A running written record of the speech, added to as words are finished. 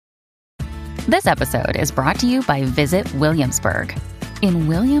This episode is brought to you by Visit Williamsburg. In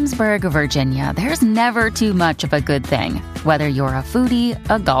Williamsburg, Virginia, there's never too much of a good thing. Whether you're a foodie,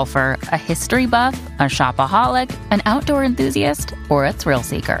 a golfer, a history buff, a shopaholic, an outdoor enthusiast, or a thrill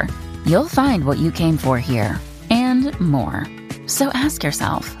seeker, you'll find what you came for here and more. So ask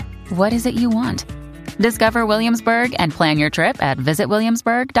yourself, what is it you want? Discover Williamsburg and plan your trip at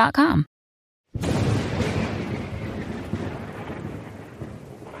visitwilliamsburg.com.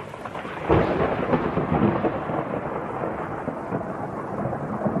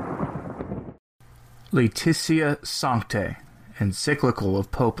 Laetitia Sanctae, encyclical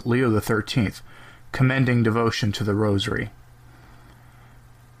of Pope Leo XIII, commending devotion to the Rosary.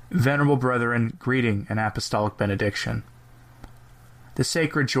 Venerable brethren, greeting and apostolic benediction. The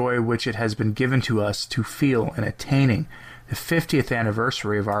sacred joy which it has been given to us to feel in attaining the 50th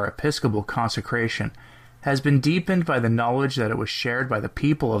anniversary of our episcopal consecration has been deepened by the knowledge that it was shared by the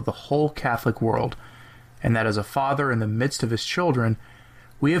people of the whole Catholic world, and that as a father in the midst of his children,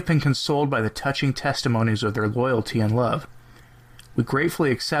 we have been consoled by the touching testimonies of their loyalty and love. We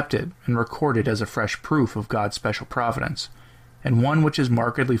gratefully accept it and record it as a fresh proof of God's special providence, and one which is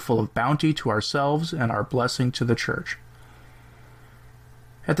markedly full of bounty to ourselves and our blessing to the Church.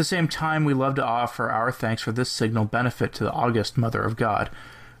 At the same time, we love to offer our thanks for this signal benefit to the august Mother of God,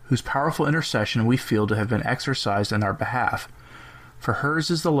 whose powerful intercession we feel to have been exercised in our behalf. For hers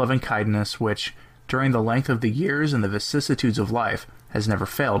is the loving kindness which, during the length of the years and the vicissitudes of life, has never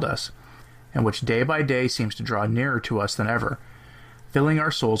failed us, and which day by day seems to draw nearer to us than ever, filling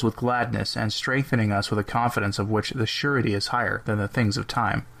our souls with gladness and strengthening us with a confidence of which the surety is higher than the things of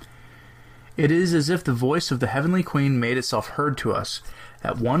time. It is as if the voice of the heavenly Queen made itself heard to us,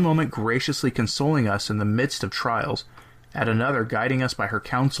 at one moment graciously consoling us in the midst of trials, at another guiding us by her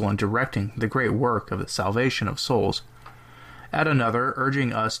counsel and directing the great work of the salvation of souls, at another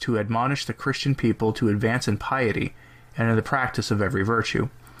urging us to admonish the Christian people to advance in piety and in the practice of every virtue.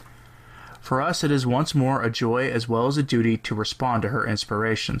 For us it is once more a joy as well as a duty to respond to her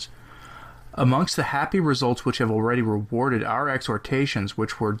inspirations. Amongst the happy results which have already rewarded our exhortations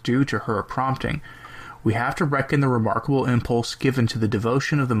which were due to her prompting, we have to reckon the remarkable impulse given to the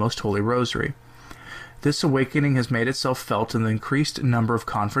devotion of the Most Holy Rosary. This awakening has made itself felt in the increased number of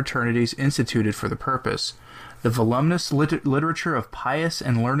confraternities instituted for the purpose, the voluminous literature of pious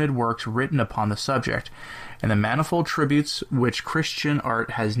and learned works written upon the subject, and the manifold tributes which Christian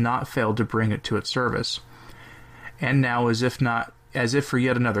art has not failed to bring it to its service. And now, as if for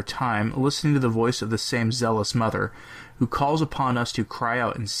yet another time, listening to the voice of the same zealous Mother, who calls upon us to cry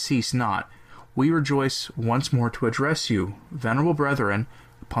out and cease not, we rejoice once more to address you, venerable brethren,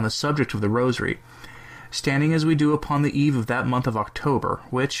 upon the subject of the Rosary, standing as we do upon the eve of that month of October,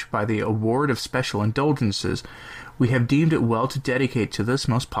 which, by the award of special indulgences, we have deemed it well to dedicate to this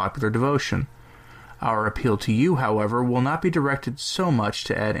most popular devotion. Our appeal to you, however, will not be directed so much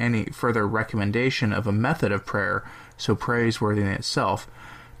to add any further recommendation of a method of prayer so praiseworthy in itself,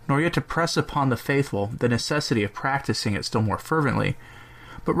 nor yet to press upon the faithful the necessity of practicing it still more fervently,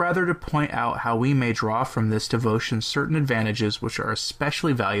 but rather to point out how we may draw from this devotion certain advantages which are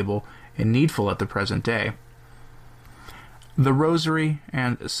especially valuable and needful at the present day. The Rosary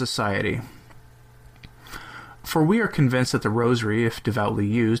and Society. For we are convinced that the Rosary, if devoutly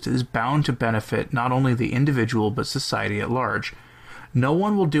used, is bound to benefit not only the individual but society at large. No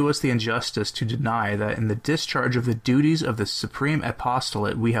one will do us the injustice to deny that in the discharge of the duties of the Supreme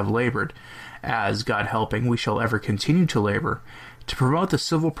Apostolate we have labored, as, God helping, we shall ever continue to labor, to promote the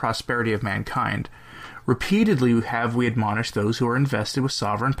civil prosperity of mankind. Repeatedly have we admonished those who are invested with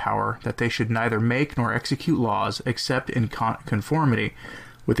sovereign power that they should neither make nor execute laws except in conformity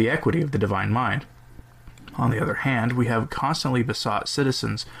with the equity of the divine mind. On the other hand, we have constantly besought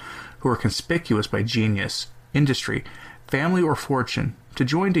citizens who are conspicuous by genius, industry, family, or fortune to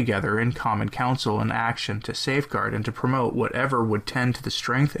join together in common counsel and action to safeguard and to promote whatever would tend to the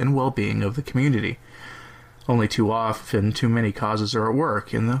strength and well-being of the community. Only too often, too many causes are at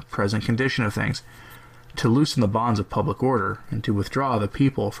work in the present condition of things, to loosen the bonds of public order and to withdraw the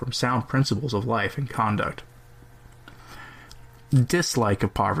people from sound principles of life and conduct. Dislike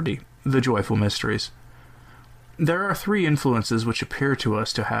of poverty, the joyful mysteries. There are three influences which appear to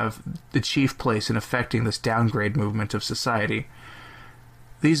us to have the chief place in affecting this downgrade movement of society.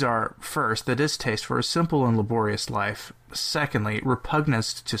 These are, first, the distaste for a simple and laborious life; secondly,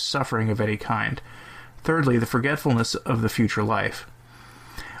 repugnance to suffering of any kind; thirdly, the forgetfulness of the future life.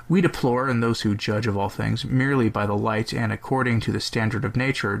 We deplore, and those who judge of all things merely by the light and according to the standard of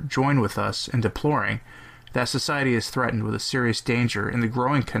nature join with us in deploring that society is threatened with a serious danger in the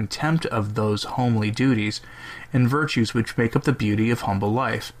growing contempt of those homely duties and virtues which make up the beauty of humble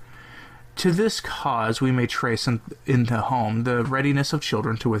life. To this cause we may trace in the home the readiness of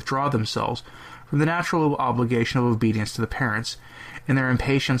children to withdraw themselves from the natural obligation of obedience to the parents, and their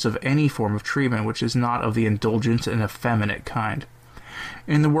impatience of any form of treatment which is not of the indulgent and effeminate kind.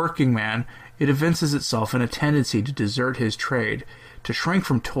 In the working man, it evinces itself in a tendency to desert his trade, to shrink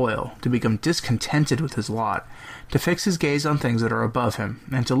from toil, to become discontented with his lot, to fix his gaze on things that are above him,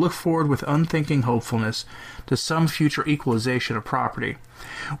 and to look forward with unthinking hopefulness to some future equalization of property.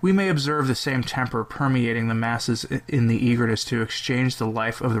 We may observe the same temper permeating the masses in the eagerness to exchange the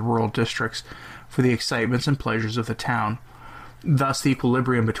life of the rural districts for the excitements and pleasures of the town. Thus, the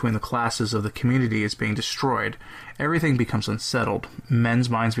equilibrium between the classes of the community is being destroyed. Everything becomes unsettled.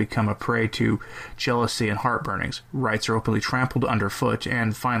 Men's minds become a prey to jealousy and heartburnings. Rights are openly trampled underfoot,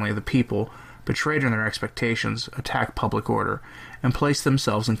 and finally, the people, betrayed in their expectations, attack public order and place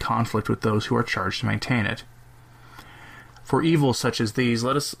themselves in conflict with those who are charged to maintain it. For evils such as these,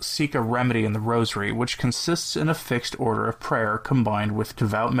 let us seek a remedy in the Rosary, which consists in a fixed order of prayer combined with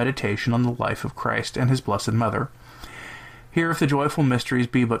devout meditation on the life of Christ and his Blessed Mother. Here, if the joyful mysteries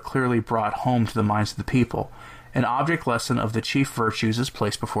be but clearly brought home to the minds of the people, an object lesson of the chief virtues is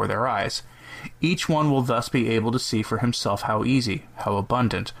placed before their eyes. Each one will thus be able to see for himself how easy, how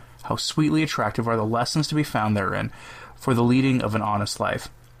abundant, how sweetly attractive are the lessons to be found therein for the leading of an honest life.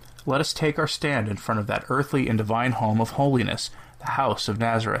 Let us take our stand in front of that earthly and divine home of holiness, the house of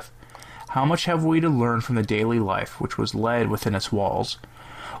Nazareth. How much have we to learn from the daily life which was led within its walls?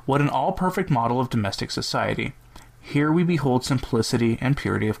 What an all-perfect model of domestic society! Here we behold simplicity and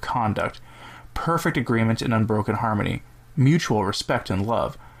purity of conduct, perfect agreement and unbroken harmony, mutual respect and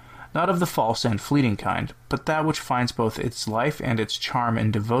love, not of the false and fleeting kind, but that which finds both its life and its charm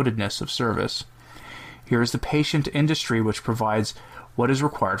in devotedness of service. Here is the patient industry which provides what is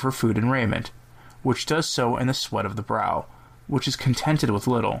required for food and raiment, which does so in the sweat of the brow, which is contented with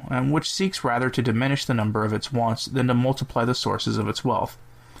little, and which seeks rather to diminish the number of its wants than to multiply the sources of its wealth.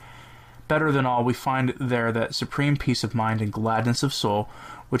 Better than all, we find there that supreme peace of mind and gladness of soul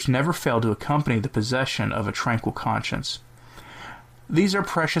which never fail to accompany the possession of a tranquil conscience. These are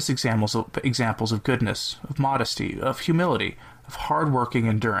precious examples of goodness, of modesty, of humility, of hard-working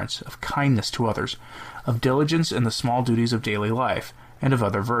endurance, of kindness to others, of diligence in the small duties of daily life, and of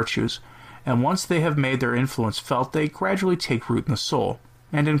other virtues, and once they have made their influence felt, they gradually take root in the soul,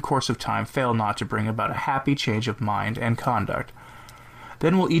 and in course of time fail not to bring about a happy change of mind and conduct.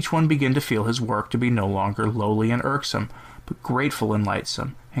 Then will each one begin to feel his work to be no longer lowly and irksome, but grateful and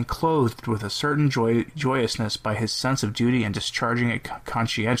lightsome, and clothed with a certain joyousness by his sense of duty and discharging it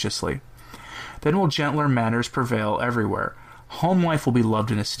conscientiously. Then will gentler manners prevail everywhere. Home life will be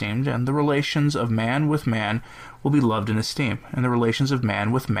loved and esteemed, and the relations of man with man will be loved and esteemed, and the relations of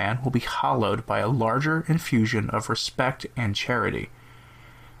man with man will be hallowed by a larger infusion of respect and charity.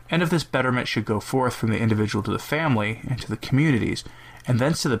 And if this betterment should go forth from the individual to the family and to the communities, and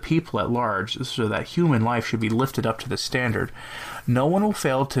thence to the people at large, so that human life should be lifted up to the standard, no one will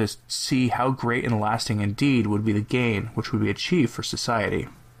fail to see how great and lasting indeed would be the gain which would be achieved for society.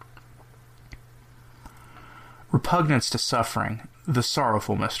 Repugnance to suffering, the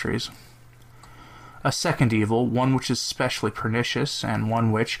sorrowful mysteries. A second evil, one which is specially pernicious, and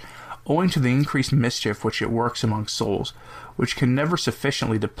one which, owing to the increased mischief which it works among souls, which can never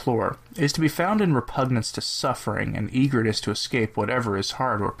sufficiently deplore, is to be found in repugnance to suffering and eagerness to escape whatever is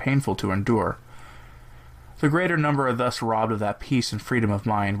hard or painful to endure. The greater number are thus robbed of that peace and freedom of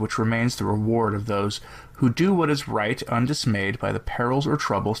mind which remains the reward of those who do what is right undismayed by the perils or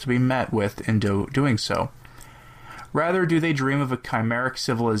troubles to be met with in doing so. Rather do they dream of a chimeric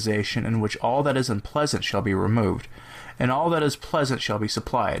civilization in which all that is unpleasant shall be removed, and all that is pleasant shall be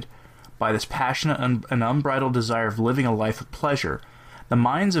supplied. By this passionate and unbridled desire of living a life of pleasure, the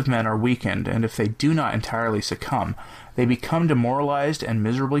minds of men are weakened, and if they do not entirely succumb, they become demoralized and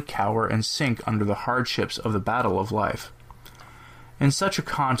miserably cower and sink under the hardships of the battle of life. In such a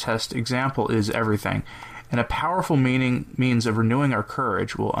contest, example is everything, and a powerful means of renewing our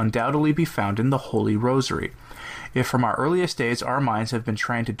courage will undoubtedly be found in the Holy Rosary, if from our earliest days our minds have been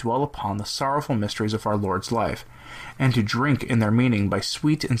trained to dwell upon the sorrowful mysteries of our Lord's life, and to drink in their meaning by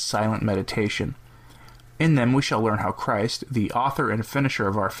sweet and silent meditation. In them we shall learn how Christ, the author and finisher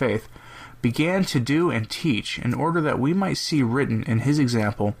of our faith, began to do and teach in order that we might see written in his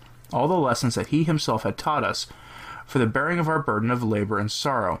example all the lessons that he himself had taught us for the bearing of our burden of labor and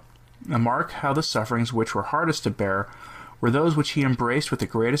sorrow, and mark how the sufferings which were hardest to bear were those which he embraced with the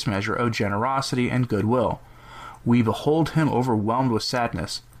greatest measure of generosity and goodwill. We behold him overwhelmed with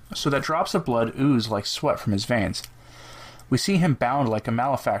sadness, so that drops of blood ooze like sweat from his veins. We see him bound like a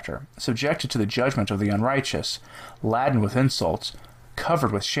malefactor, subjected to the judgment of the unrighteous, laden with insults,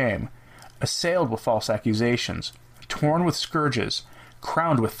 covered with shame, assailed with false accusations, torn with scourges,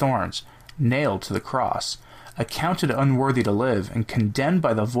 crowned with thorns, nailed to the cross, accounted unworthy to live, and condemned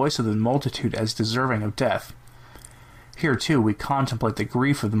by the voice of the multitude as deserving of death. Here, too, we contemplate the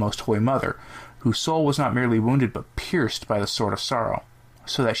grief of the Most Holy Mother, whose soul was not merely wounded but pierced by the sword of sorrow,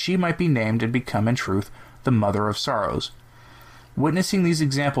 so that she might be named and become in truth the Mother of Sorrows. Witnessing these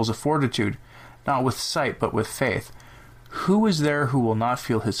examples of fortitude, not with sight but with faith, who is there who will not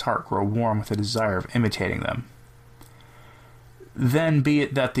feel his heart grow warm with the desire of imitating them? Then be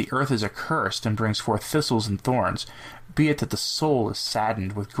it that the earth is accursed and brings forth thistles and thorns, be it that the soul is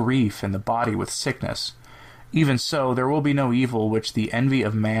saddened with grief and the body with sickness. Even so, there will be no evil which the envy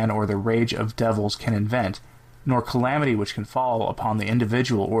of man or the rage of devils can invent, nor calamity which can fall upon the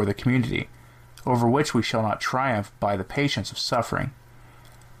individual or the community, over which we shall not triumph by the patience of suffering.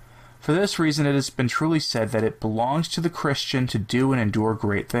 For this reason it has been truly said that it belongs to the Christian to do and endure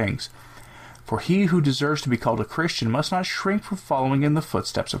great things. For he who deserves to be called a Christian must not shrink from following in the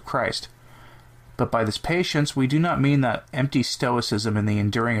footsteps of Christ. But by this patience we do not mean that empty stoicism in the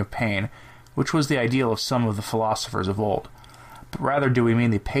enduring of pain, which was the ideal of some of the philosophers of old, but rather do we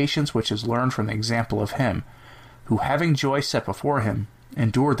mean the patience which is learned from the example of him, who having joy set before him,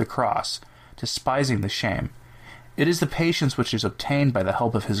 endured the cross, despising the shame. It is the patience which is obtained by the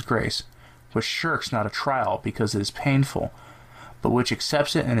help of his grace, which shirks not a trial because it is painful, but which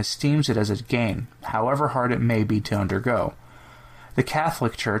accepts it and esteems it as a gain, however hard it may be to undergo. The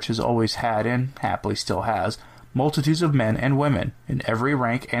Catholic Church has always had, and happily still has, multitudes of men and women, in every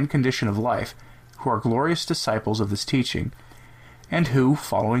rank and condition of life, who are glorious disciples of this teaching, and who,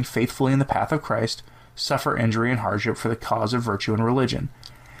 following faithfully in the path of Christ, suffer injury and hardship for the cause of virtue and religion.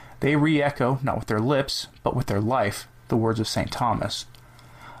 They re-echo, not with their lips, but with their life, the words of St. Thomas.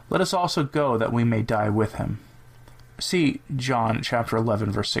 Let us also go that we may die with him. See John chapter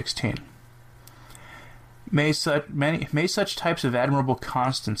 11, verse 16. May such types of admirable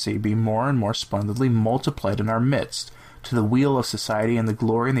constancy be more and more splendidly multiplied in our midst, to the weal of society and the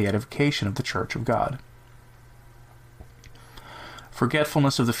glory and the edification of the Church of God.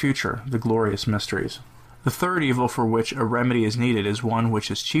 Forgetfulness of the future, the glorious mysteries. The third evil for which a remedy is needed is one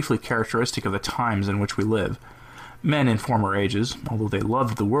which is chiefly characteristic of the times in which we live. Men in former ages, although they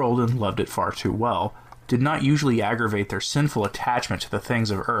loved the world and loved it far too well, did not usually aggravate their sinful attachment to the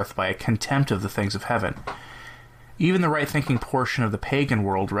things of earth by a contempt of the things of heaven. Even the right-thinking portion of the pagan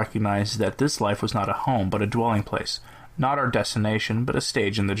world recognized that this life was not a home, but a dwelling place, not our destination, but a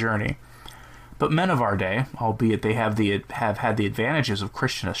stage in the journey. But men of our day, albeit they have had the advantages of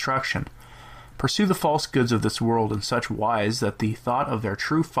Christian instruction, pursue the false goods of this world in such wise that the thought of their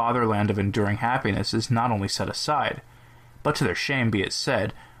true fatherland of enduring happiness is not only set aside, but to their shame be it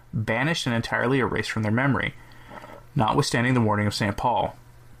said, banished and entirely erased from their memory, notwithstanding the warning of St. Paul.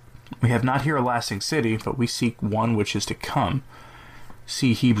 We have not here a lasting city, but we seek one which is to come.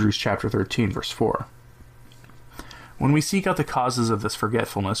 See Hebrews chapter 13, verse 4. When we seek out the causes of this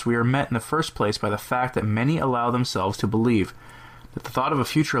forgetfulness, we are met in the first place by the fact that many allow themselves to believe that the thought of a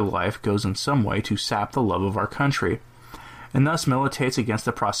future life goes in some way to sap the love of our country, and thus militates against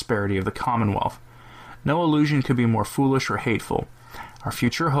the prosperity of the Commonwealth. No illusion could be more foolish or hateful. Our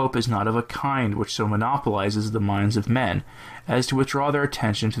future hope is not of a kind which so monopolizes the minds of men as to withdraw their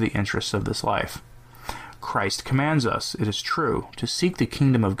attention to the interests of this life. Christ commands us, it is true, to seek the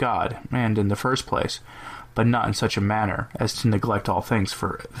kingdom of God, and in the first place, but not in such a manner as to neglect all things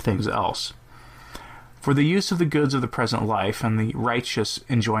for things else. For the use of the goods of the present life and the righteous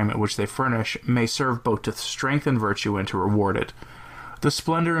enjoyment which they furnish may serve both to strengthen virtue and to reward it. The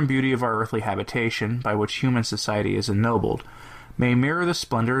splendor and beauty of our earthly habitation, by which human society is ennobled, may mirror the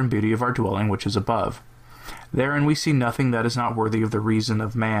splendor and beauty of our dwelling which is above. Therein we see nothing that is not worthy of the reason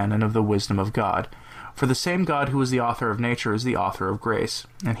of man and of the wisdom of God. For the same God who is the author of nature is the author of grace,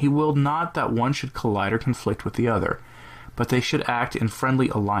 and he willed not that one should collide or conflict with the other, but they should act in friendly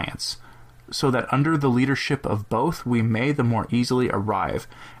alliance, so that under the leadership of both we may the more easily arrive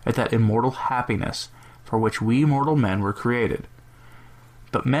at that immortal happiness for which we mortal men were created.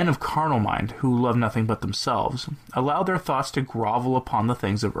 But men of carnal mind, who love nothing but themselves, allow their thoughts to grovel upon the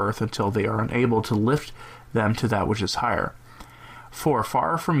things of earth until they are unable to lift them to that which is higher. For,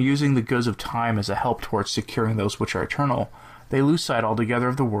 far from using the goods of time as a help towards securing those which are eternal, they lose sight altogether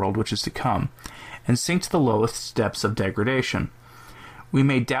of the world which is to come, and sink to the lowest depths of degradation. We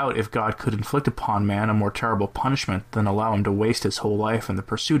may doubt if God could inflict upon man a more terrible punishment than allow him to waste his whole life in the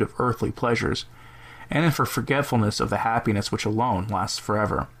pursuit of earthly pleasures, and in forgetfulness of the happiness which alone lasts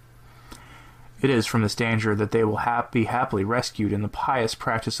forever. It is from this danger that they will be happily rescued in the pious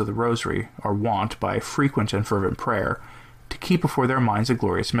practice of the rosary, or wont, by frequent and fervent prayer, to keep before their minds the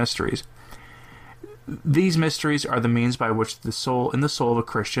glorious mysteries. These mysteries are the means by which in the soul of a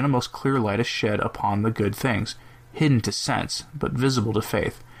Christian a most clear light is shed upon the good things, hidden to sense, but visible to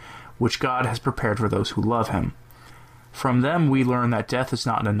faith, which God has prepared for those who love him. From them we learn that death is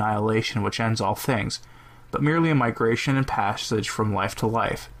not an annihilation which ends all things, but merely a migration and passage from life to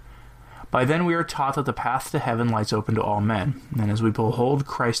life. By then we are taught that the path to heaven lies open to all men, and as we behold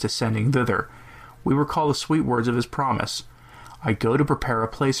Christ ascending thither, we recall the sweet words of his promise, "I go to prepare a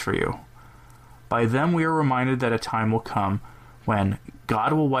place for you." By them we are reminded that a time will come when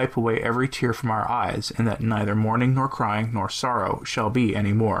God will wipe away every tear from our eyes, and that neither mourning nor crying nor sorrow shall be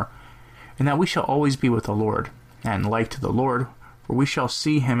any more, and that we shall always be with the Lord, and like to the Lord, for we shall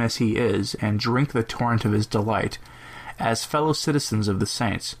see him as he is, and drink the torrent of his delight, as fellow citizens of the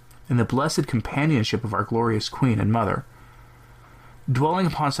saints, in the blessed companionship of our glorious Queen and Mother. Dwelling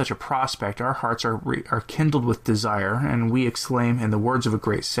upon such a prospect, our hearts are kindled with desire, and we exclaim in the words of a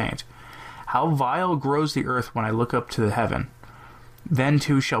great saint, "How vile grows the earth when I look up to the heaven!" Then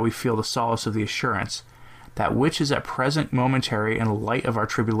too shall we feel the solace of the assurance, that which is at present momentary in the light of our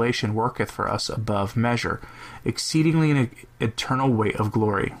tribulation worketh for us above measure, exceedingly an eternal weight of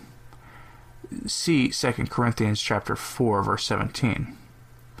glory. See 2 Corinthians chapter 4, verse 17.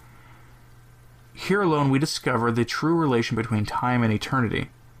 Here alone we discover the true relation between time and eternity,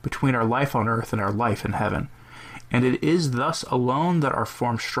 between our life on earth and our life in heaven, and it is thus alone that are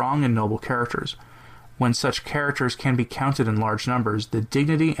formed strong and noble characters. When such characters can be counted in large numbers, the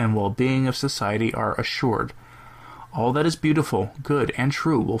dignity and well-being of society are assured. All that is beautiful, good, and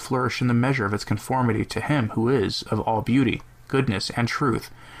true will flourish in the measure of its conformity to him who is, of all beauty, goodness, and truth,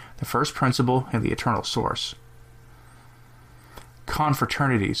 the first principle and the eternal source.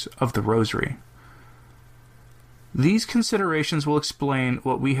 Confraternities of the Rosary. These considerations will explain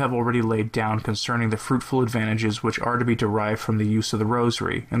what we have already laid down concerning the fruitful advantages which are to be derived from the use of the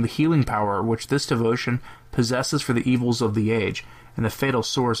Rosary, and the healing power which this devotion possesses for the evils of the age and the fatal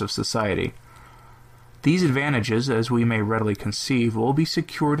sores of society. These advantages, as we may readily conceive, will be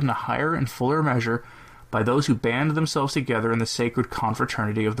secured in a higher and fuller measure by those who band themselves together in the sacred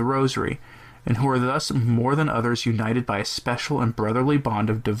confraternity of the Rosary, and who are thus more than others united by a special and brotherly bond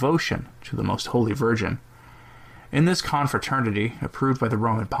of devotion to the Most Holy Virgin. In this confraternity, approved by the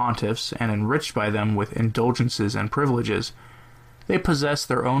Roman pontiffs and enriched by them with indulgences and privileges, they possess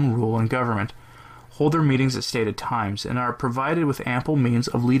their own rule and government, hold their meetings at stated times, and are provided with ample means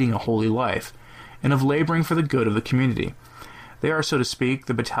of leading a holy life, and of laboring for the good of the community. They are, so to speak,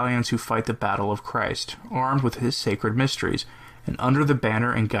 the battalions who fight the battle of Christ, armed with his sacred mysteries, and under the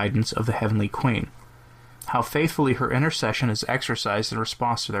banner and guidance of the Heavenly Queen. How faithfully her intercession is exercised in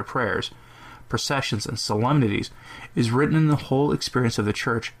response to their prayers, processions, and solemnities is written in the whole experience of the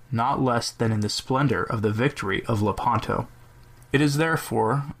Church, not less than in the splendor of the victory of Lepanto. It is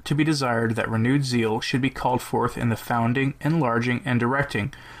therefore to be desired that renewed zeal should be called forth in the founding, enlarging, and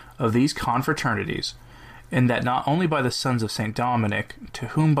directing of these confraternities, and that not only by the sons of St. Dominic, to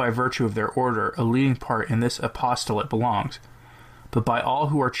whom by virtue of their order a leading part in this apostolate belongs, but by all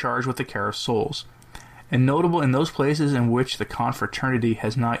who are charged with the care of souls, and notable in those places in which the confraternity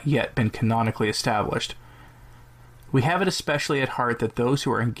has not yet been canonically established. We have it especially at heart that those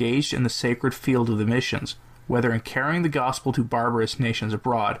who are engaged in the sacred field of the missions, whether in carrying the gospel to barbarous nations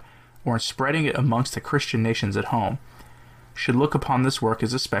abroad, or in spreading it amongst the Christian nations at home, should look upon this work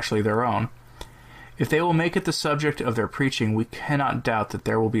as especially their own. If they will make it the subject of their preaching, we cannot doubt that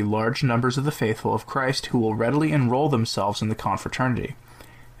there will be large numbers of the faithful of Christ who will readily enroll themselves in the confraternity,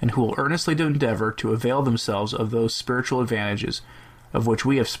 and who will earnestly endeavor to avail themselves of those spiritual advantages of which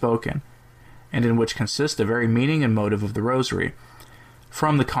we have spoken, and in which consists the very meaning and motive of the Rosary.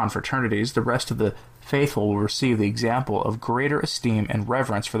 From the confraternities, the rest of the faithful will receive the example of greater esteem and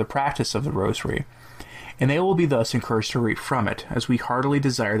reverence for the practice of the Rosary, and they will be thus encouraged to reap from it, as we heartily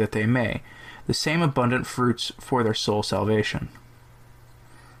desire that they may, the same abundant fruits for their soul salvation.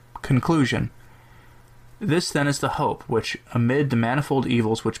 Conclusion. This then is the hope which, amid the manifold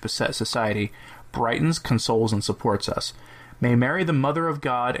evils which beset society, brightens, consoles, and supports us. May Mary, the Mother of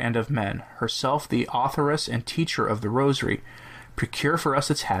God and of men, herself the authoress and teacher of the Rosary, procure for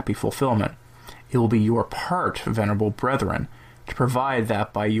us its happy fulfillment. It will be your part, venerable brethren, to provide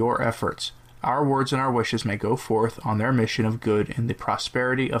that by your efforts our words and our wishes may go forth on their mission of good in the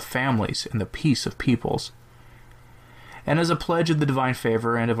prosperity of families and the peace of peoples. And as a pledge of the divine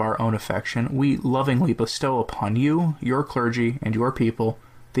favor and of our own affection, we lovingly bestow upon you, your clergy, and your people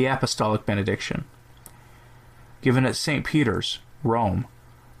the apostolic benediction. Given at St. Peter's, Rome,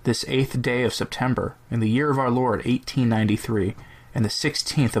 this 8th day of September, in the year of our Lord 1893, and the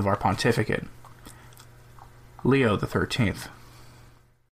 16th of our pontificate. Leo the 13th.